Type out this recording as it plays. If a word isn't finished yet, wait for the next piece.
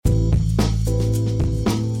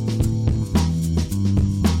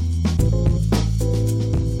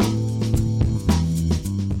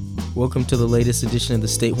Welcome to the latest edition of the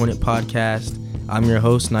State Hornet Podcast. I'm your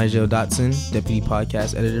host, Nigel Dotson, Deputy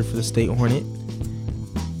Podcast Editor for the State Hornet.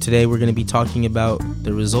 Today we're going to be talking about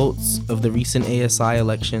the results of the recent ASI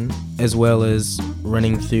election, as well as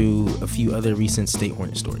running through a few other recent State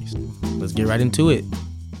Hornet stories. Let's get right into it.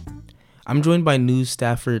 I'm joined by news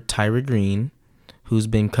staffer Tyra Green, who's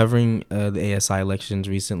been covering the ASI elections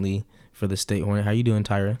recently for the State Hornet. How you doing,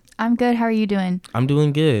 Tyra? I'm good. How are you doing? I'm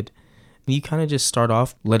doing good. Can you kind of just start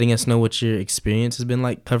off letting us know what your experience has been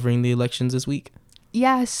like covering the elections this week?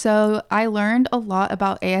 Yeah, so I learned a lot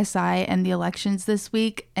about ASI and the elections this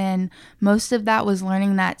week, and most of that was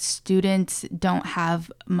learning that students don't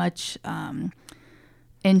have much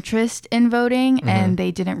interest in voting, and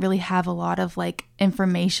they didn't really have a lot of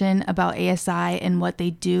information about ASI and what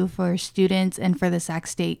they do for students and for the Sac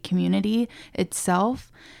State community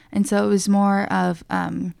itself. And so it was more of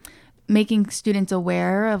making students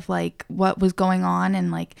aware of what was going on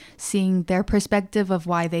and seeing their perspective of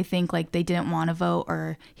why they think they didn't want to vote,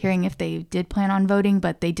 or hearing if they did plan on voting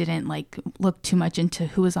but they didn't look too much into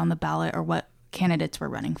who was on the ballot or what candidates were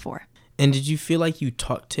running for. And did you feel like you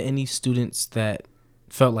talked to any students that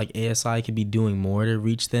felt like ASI could be doing more to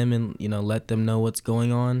reach them and let them know what's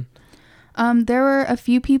going on? There were a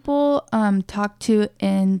few people talked to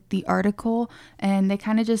in the article, and they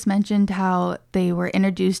kind of just mentioned how they were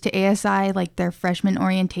introduced to ASI their freshman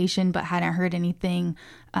orientation, but hadn't heard anything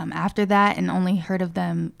after that, and only heard of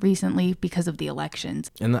them recently because of the elections.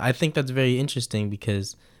 And I think that's very interesting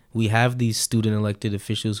because we have these student elected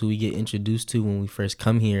officials who we get introduced to when we first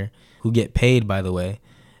come here, who get paid, by the way,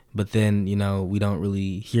 but then we don't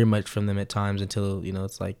really hear much from them at times until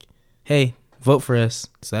it's like, hey, vote for us.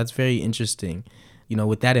 So that's very interesting.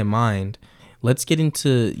 With that in mind, let's get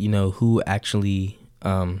into, who actually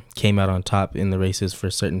came out on top in the races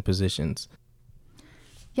for certain positions.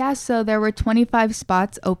 Yeah, so there were 25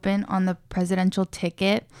 spots open on the presidential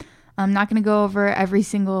ticket. I'm not going to go over every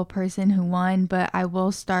single person who won, but I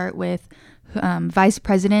will start with Vice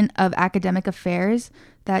President of Academic Affairs.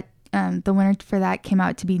 That the winner for that came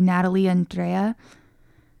out to be Natalie Andrea.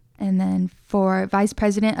 And then for Vice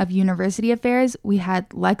President of University Affairs, we had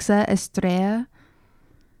Lexa Estrella.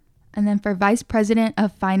 And then for Vice President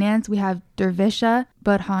of Finance, we have Dervisha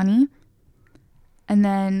Burhani. And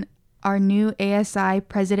then our new ASI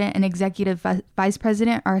President and Executive Vice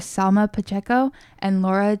President are Salma Pacheco and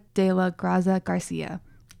Laura de la Graza Garcia.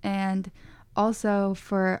 And also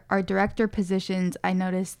for our director positions, I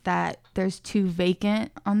noticed that there's 2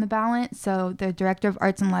 vacant on the ballot. So the Director of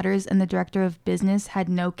Arts and Letters and the Director of Business had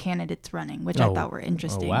no candidates running, which I thought were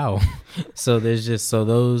interesting. Oh, wow. So there's just,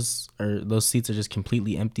 those seats are just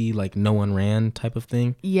completely empty, no one ran type of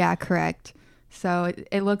thing? Yeah, correct. So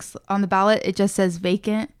it looks on the ballot, it just says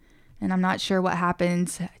vacant. And I'm not sure what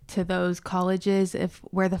happens to those colleges,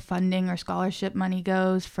 where the funding or scholarship money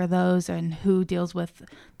goes for those, and who deals with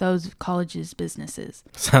those colleges' businesses.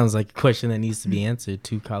 Sounds like a question that needs to be answered.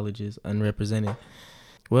 2 colleges unrepresented.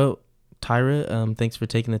 Well, Tyra, thanks for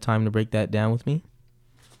taking the time to break that down with me.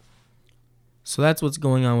 So that's what's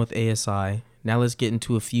going on with ASI. Now let's get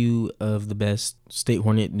into a few of the best State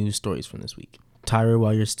Hornet news stories from this week. Tyra,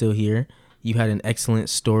 while you're still here, you had an excellent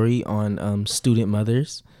story on student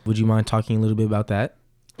mothers. Would you mind talking a little bit about that?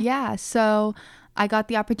 Yeah, so I got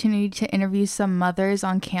the opportunity to interview some mothers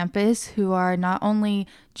on campus who are not only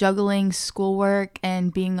juggling schoolwork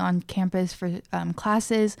and being on campus for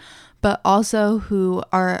classes, but also who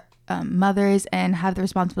are mothers and have the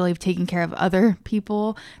responsibility of taking care of other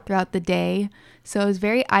people throughout the day. So it was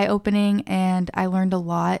very eye-opening, and I learned a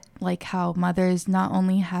lot, how mothers not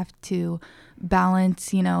only have to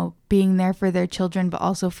balance, being there for their children, but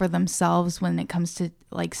also for themselves when it comes to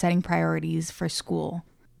setting priorities for school.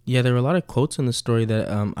 Yeah, there were a lot of quotes in the story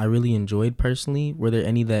that I really enjoyed personally. Were there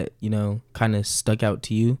any that, kind of stuck out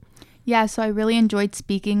to you? Yeah, so I really enjoyed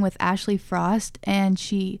speaking with Ashley Frost, and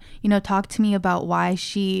she, talked to me about why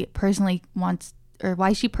she personally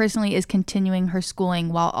is continuing her schooling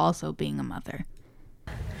while also being a mother.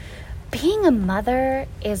 Being a mother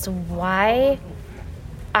is why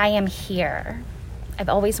I am here. I've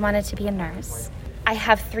always wanted to be a nurse. I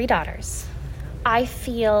have 3 daughters. I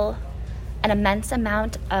feel an immense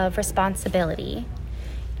amount of responsibility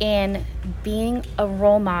in being a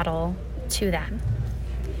role model to them.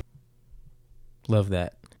 Love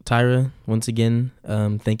that. Tyra, once again,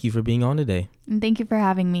 thank you for being on today. And thank you for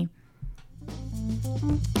having me.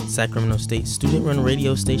 Sacramento State student-run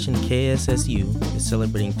radio station KSSU is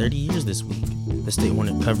celebrating 30 years this week. The State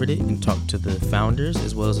Hornet covered it and talked to the founders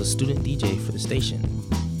as well as a student DJ for the station.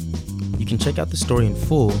 You can check out the story in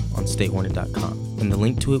full on statehornet.com, and the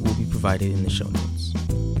link to it will be provided in the show notes.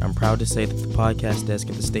 I'm proud to say that the podcast desk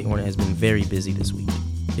at the State Hornet has been very busy this week.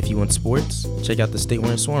 If you want sports, check out the State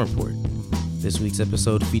Hornet Swarm Report. This week's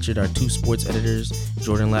episode featured our two sports editors,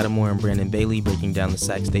 Jordan Lattimore and Brandon Bailey, breaking down the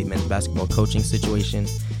Sac State men's basketball coaching situation,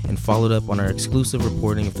 and followed up on our exclusive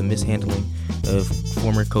reporting of the mishandling of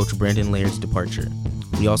former coach Brandon Laird's departure.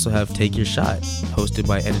 We also have Take Your Shot, hosted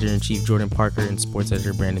by Editor-in-Chief Jordan Parker and Sports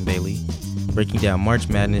Editor Brandon Bailey, breaking down March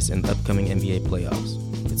Madness and the upcoming NBA playoffs.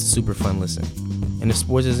 It's a super fun listen. And if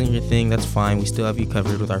sports isn't your thing, that's fine. We still have you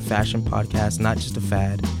covered with our fashion podcast, Not Just a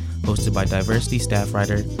Fad, hosted by diversity staff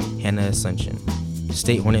writer Hannah Asuncion.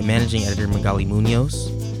 State Hornet managing editor Magali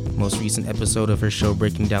Munoz. Most recent episode of her show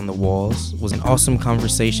Breaking Down the Walls was an awesome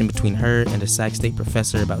conversation between her and a Sac State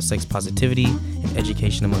professor about sex positivity and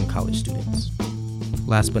education among college students.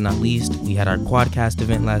 Last but not least, we had our Quadcast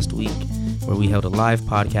event last week, where we held a live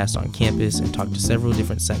podcast on campus and talked to several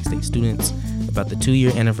different Sac State students about the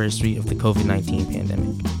 2-year anniversary of the COVID-19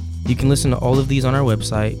 pandemic. You can listen to all of these on our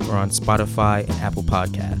website or on Spotify and Apple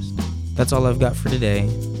Podcasts. That's all I've got for today,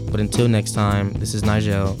 but until next time, this is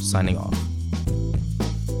Nigel signing off.